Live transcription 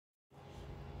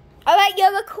All right,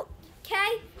 you're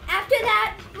okay. After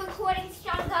that, recording's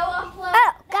gonna go upload.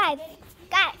 Oh, guys,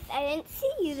 I didn't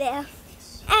see you there.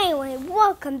 Anyway,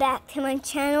 welcome back to my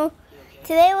channel.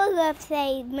 Today we're gonna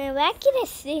play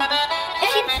Miraculously. If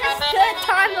it's his third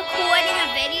time recording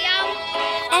a video,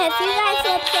 And if you guys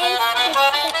are playing,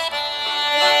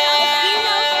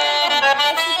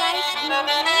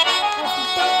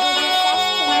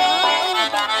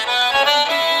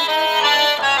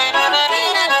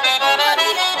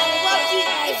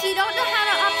 if you don't know how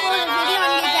to upload a video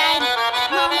and your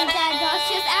mom and dad does,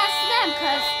 just ask them,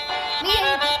 because me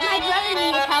and my brother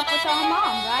needed help with our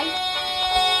mom, right?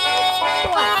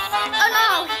 Oh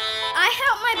no, I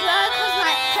helped my brother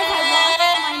because I watched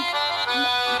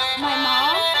my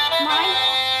mom,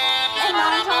 and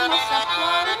mine's almost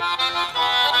uploaded.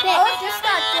 Oh, it just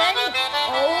got dirty.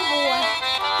 Oh boy.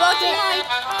 Go to my...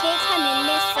 can you come in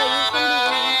this so you can be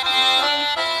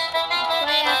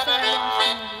Play after I watch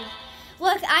the movie.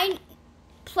 Look, I'm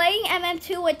playing MM2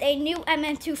 with a new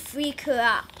MM2 free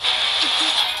crop.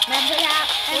 Remember that?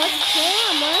 What's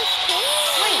Cam?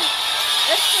 Wait,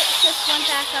 let's just went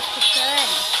back up to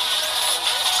 30.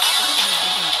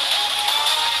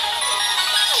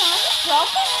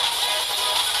 Broken?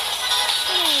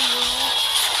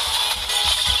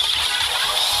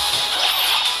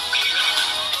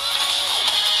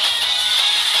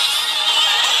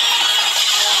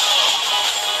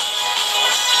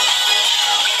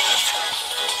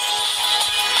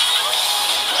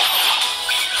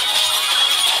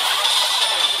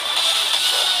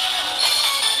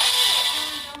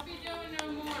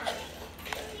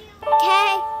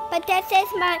 But this is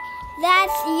my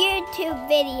last YouTube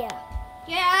video.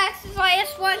 Yeah, that's his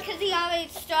last one because he already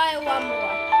started one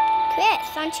more.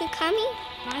 Chris, aren't you coming?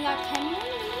 I got 10 minutes.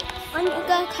 Aren't you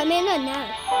going to come in or no?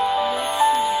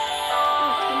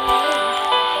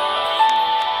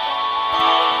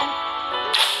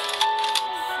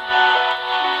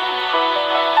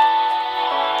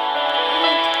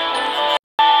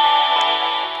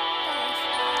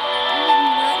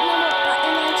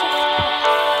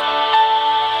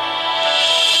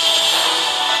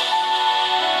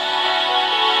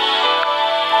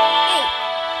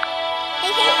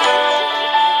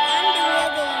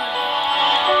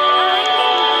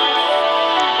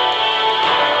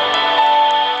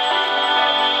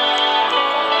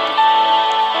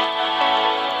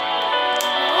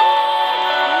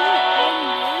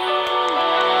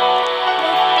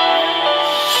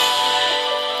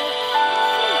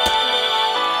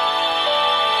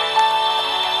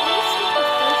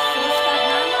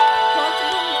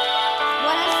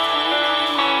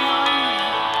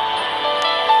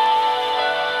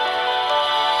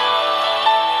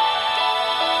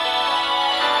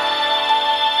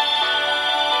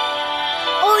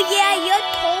 Yeah, you're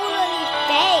totally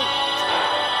fake.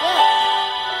 Look,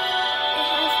 it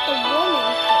has the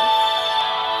woman face.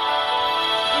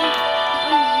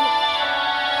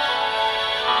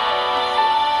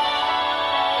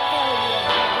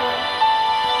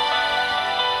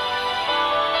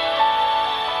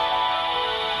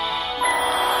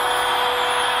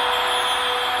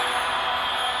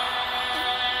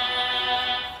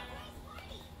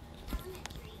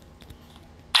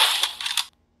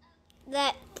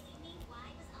 That.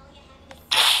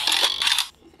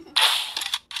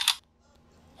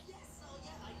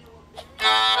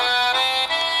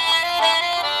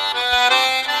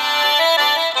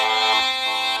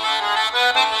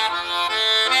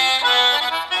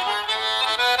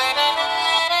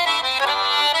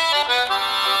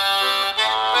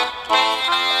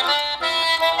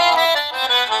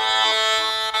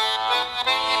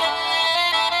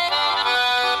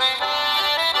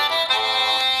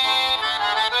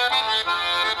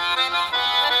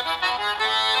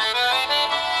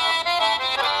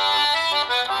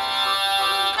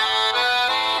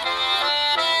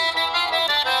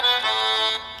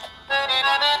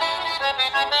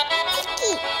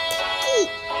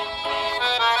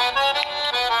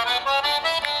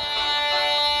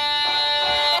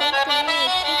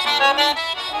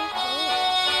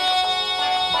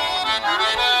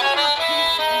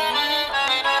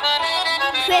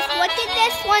 Chris, what did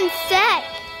this one say?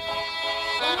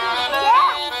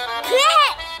 Yeah.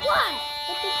 Chris! What?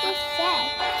 What did this say?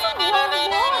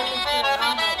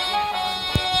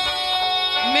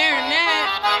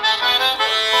 Marinette.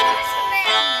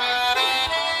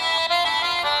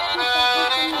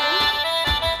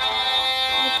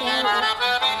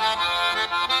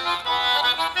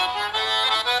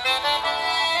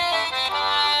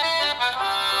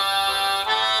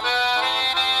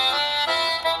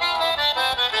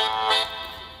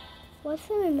 What's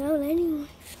in the note anyway?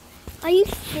 I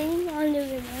sitting on the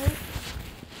remote.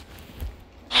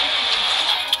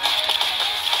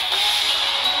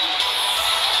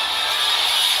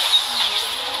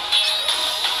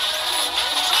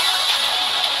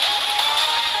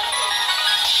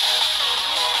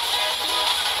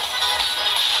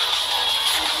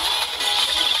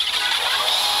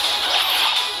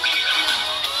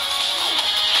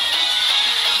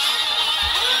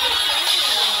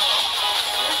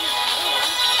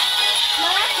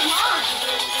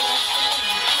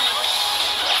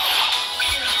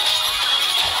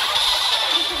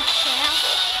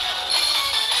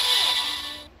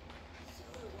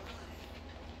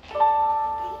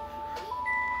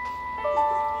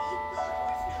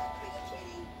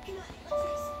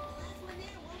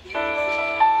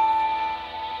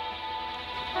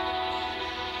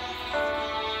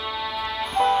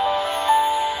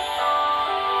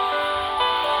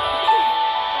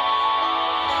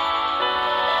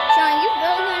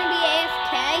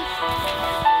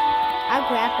 I'll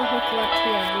grab the hook up to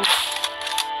your roof.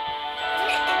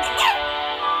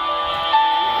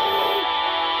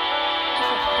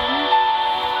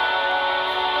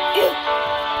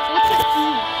 What's it do?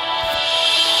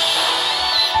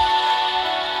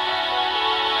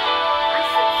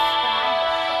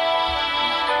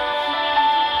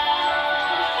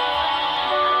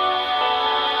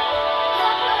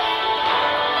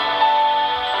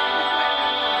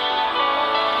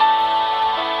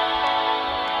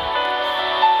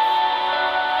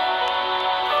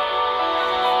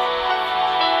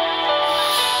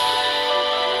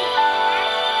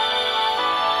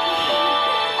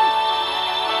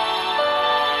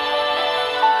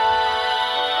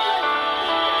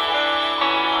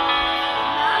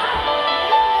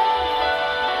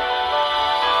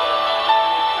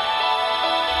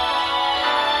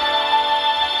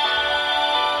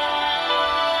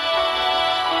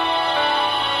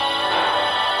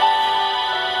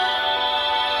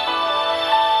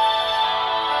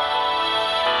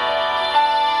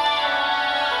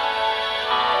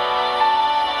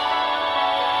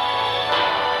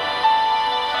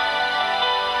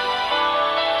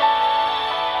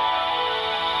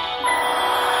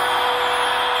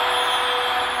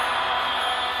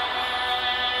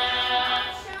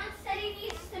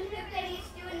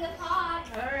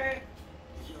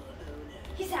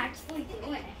 He's actually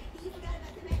doing it.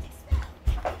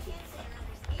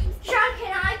 Sean,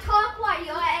 can I talk while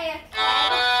you're AFK?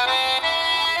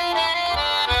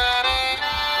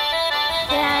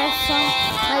 Yeah, so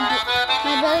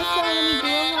my brother's gonna let me do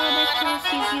a little bit because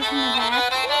he's using the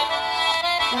bathroom.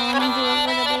 And let me do a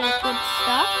little bit of good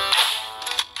stuff.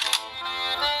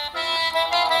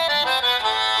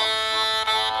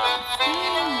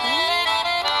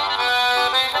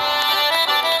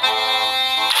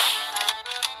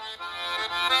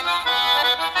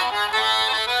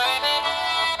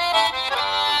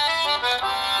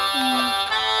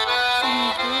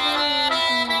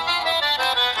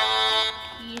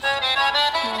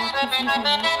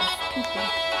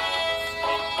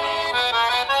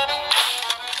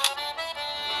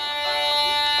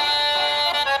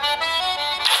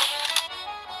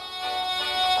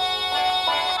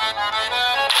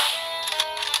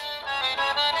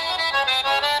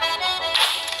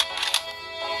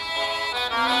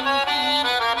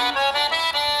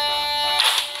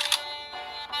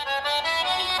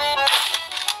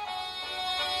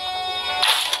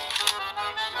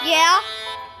 Yeah?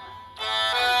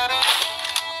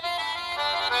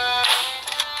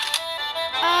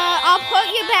 I'll put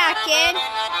you back in.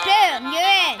 Boom, you're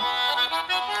in.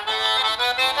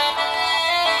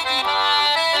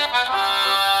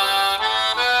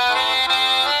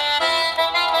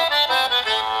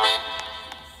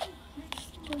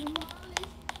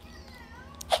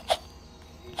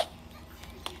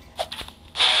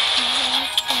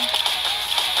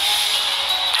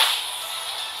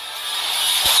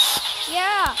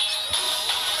 Yeah.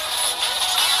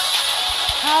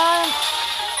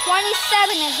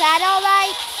 27, is that all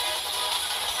right?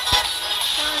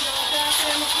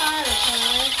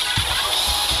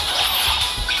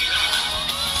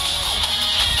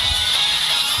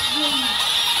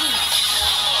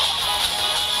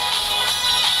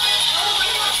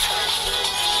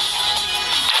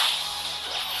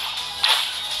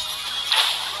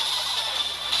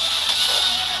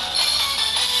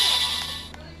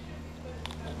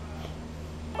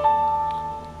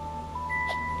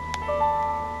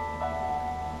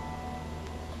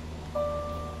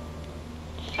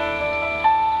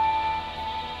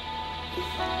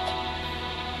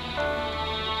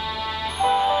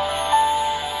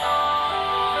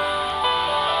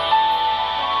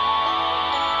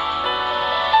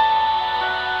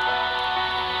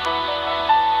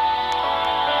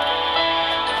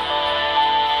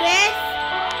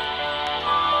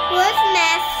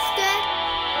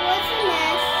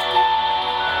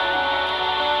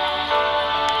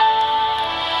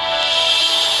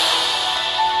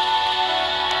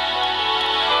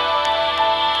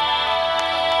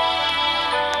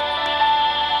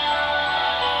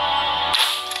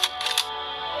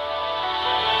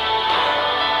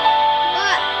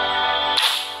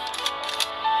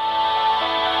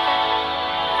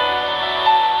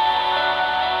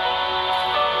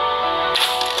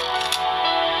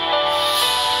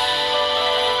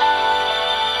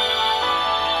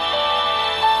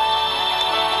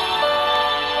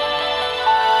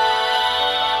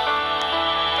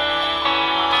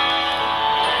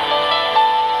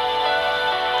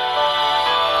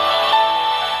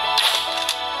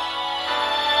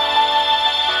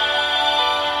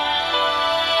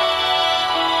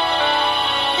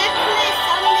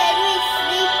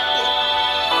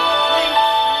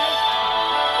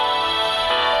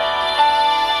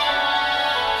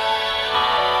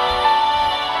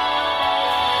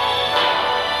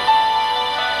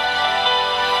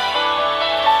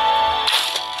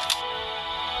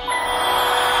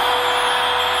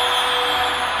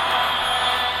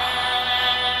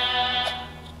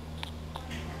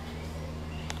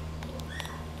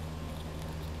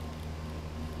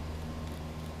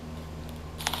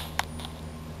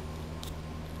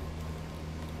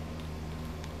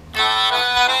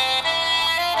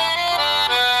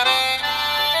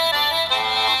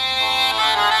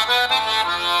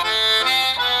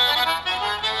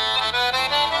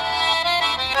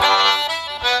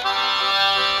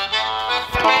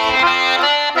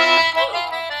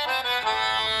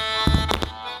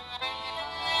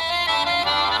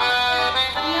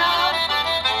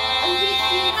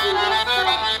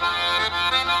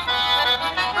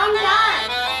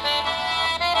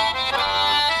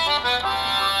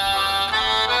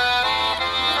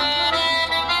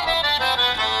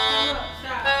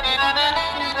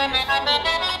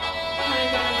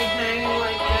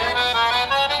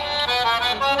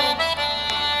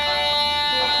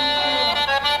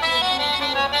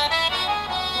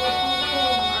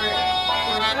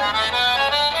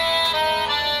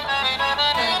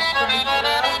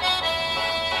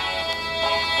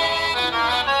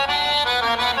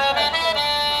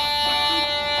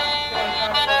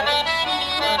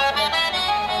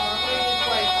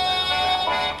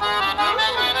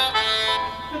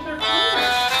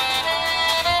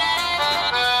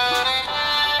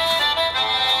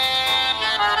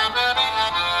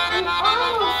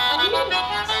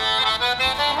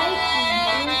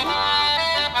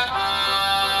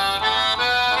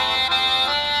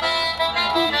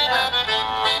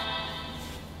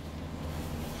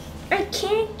 I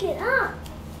can't get up.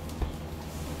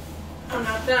 I'm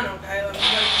not done, okay? Let me go.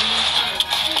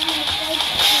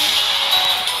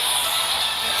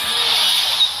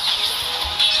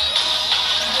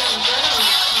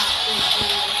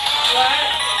 What?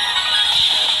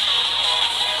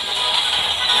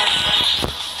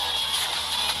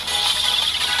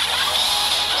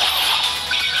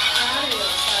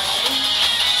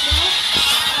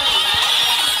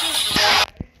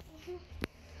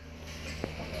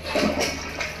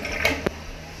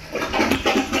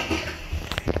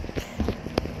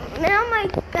 Now my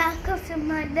back up to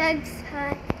my legs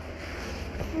hurt.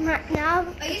 Right now.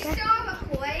 Are you still on the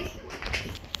hoist?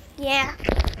 Yeah.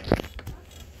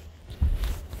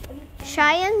 Should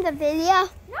I end the video?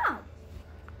 No.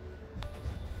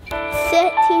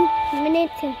 13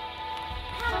 minutes and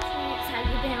How much minutes have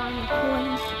you been on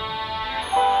recording?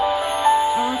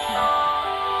 Okay.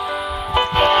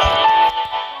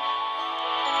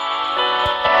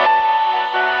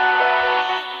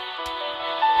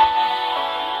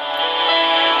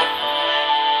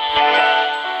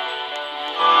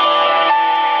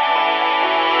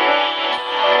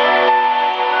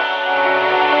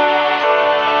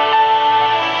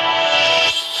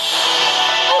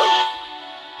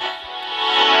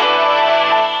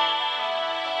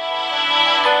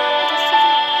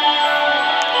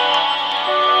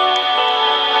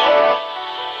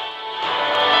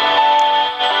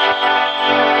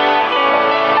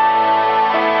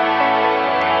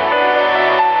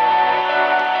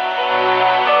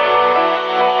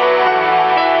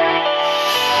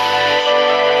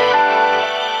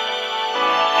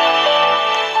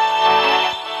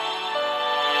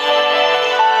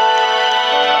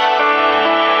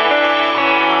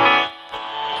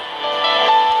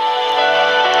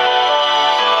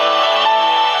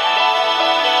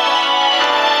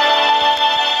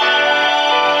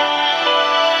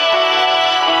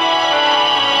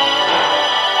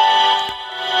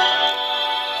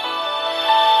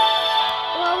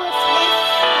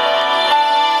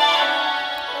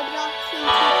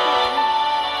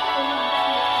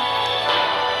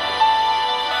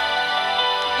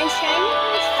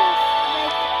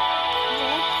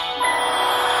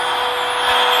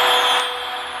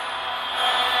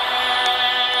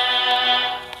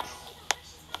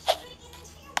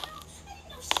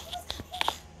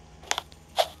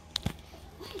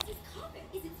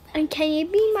 And can you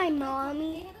be my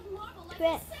mommy?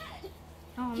 Chris?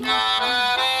 Oh, no.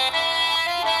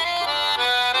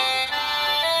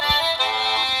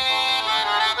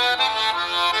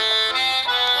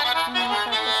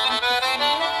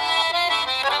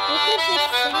 What does this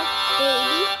say?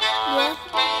 Baby? Yeah.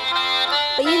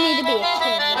 But you need to be a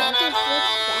kid. What does this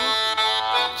say?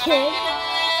 Kid?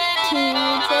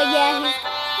 Teenager? Yeah, he's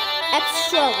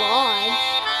extra large.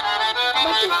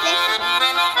 What does this say?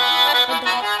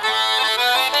 Adult.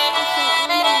 So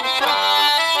I'm an adult.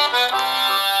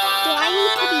 Do I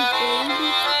need to be baby?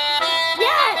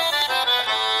 Yes!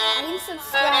 I can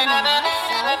subscribe to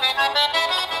myself.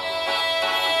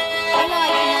 I know I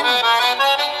cannot.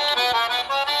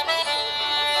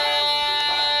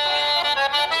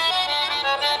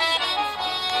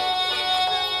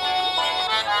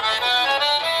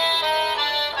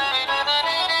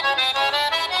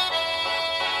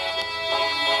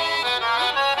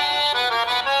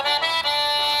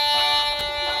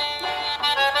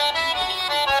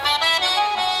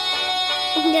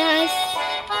 Guys,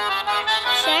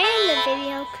 should I end the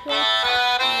video, Chris?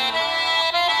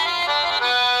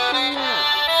 No.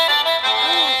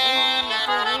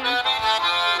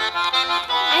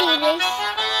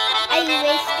 Are you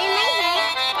wasting my hair?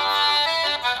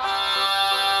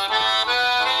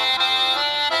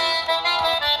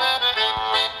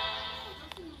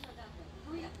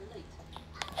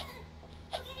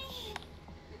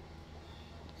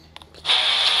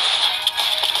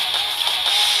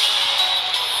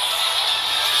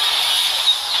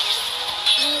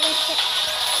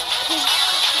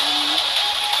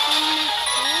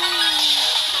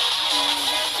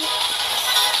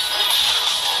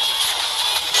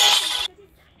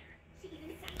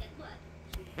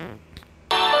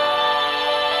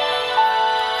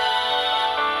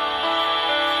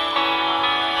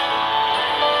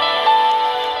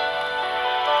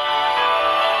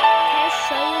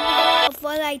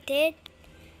 What I did?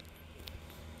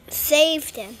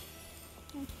 Saved him.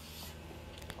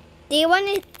 Do you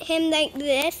want him like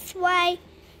this way?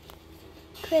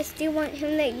 Chris, do you want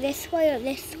him like this way or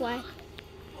this way?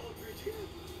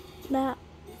 That.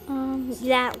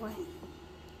 That way.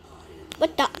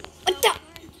 What the?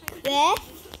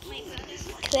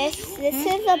 Chris, this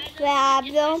is a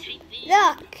problem.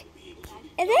 Look,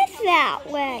 it is that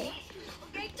way.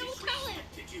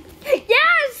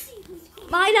 Yes!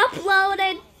 Mine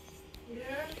uploaded.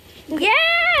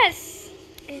 Yes!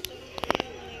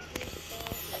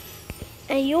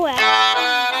 Are you out?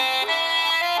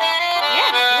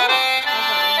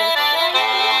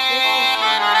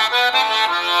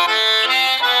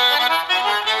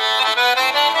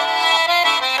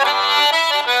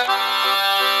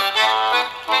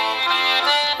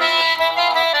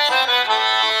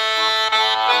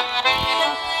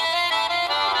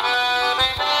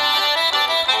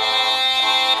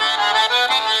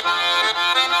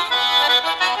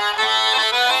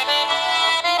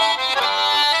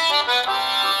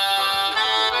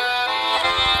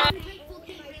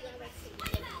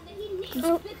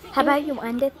 How about you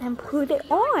end it and put it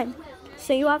on?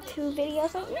 So you have 2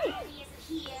 videos of me.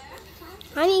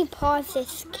 I need to pause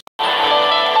this.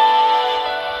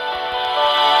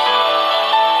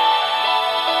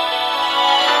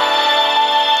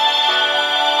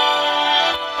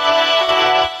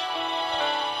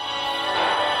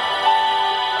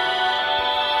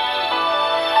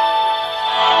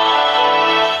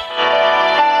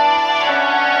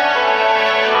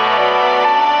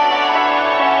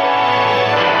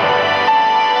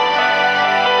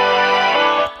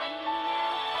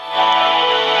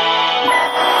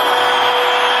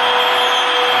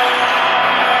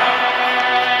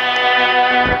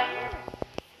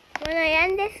 When I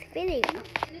end this video.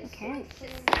 Okay.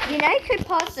 You know you could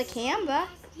pause the camera.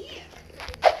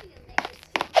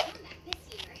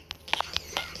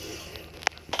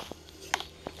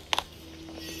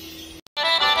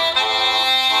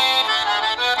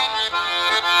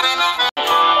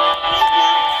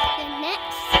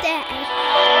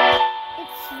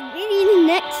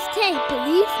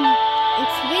 Believe me,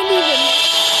 it's really the next.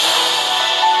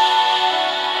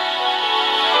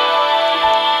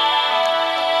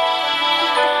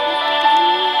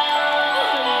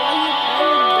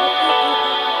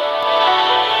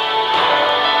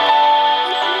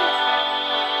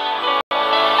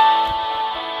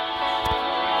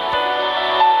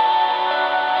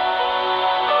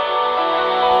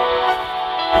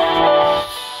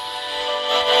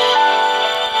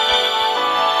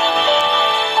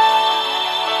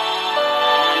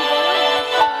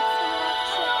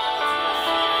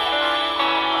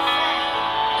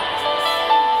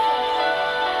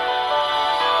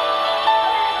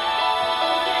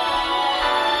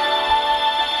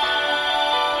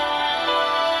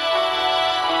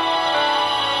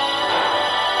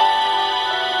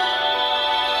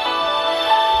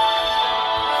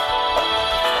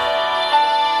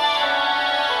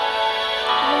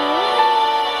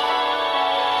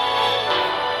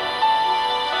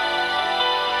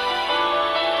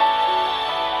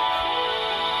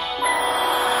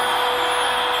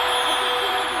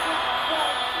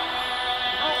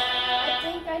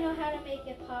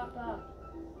 Pop up.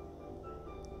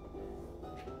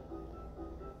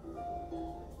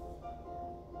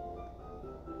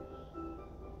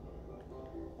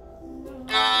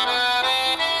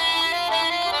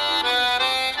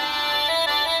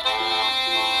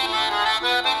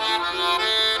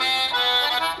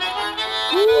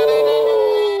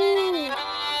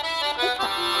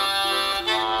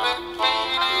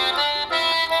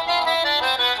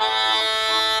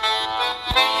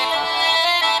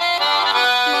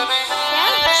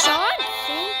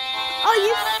 Oh,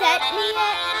 you sent me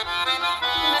it?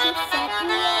 Did you send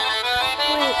me it?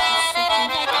 Wait a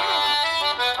second.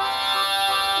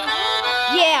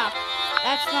 Yeah,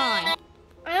 that's fine.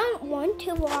 I don't want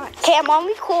to watch. Okay, I'm on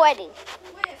recording.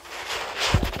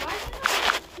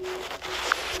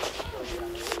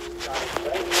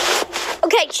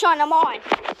 Okay, Sean, I'm on.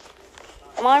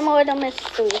 I'm on more than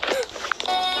mystery.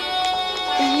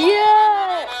 Yeah.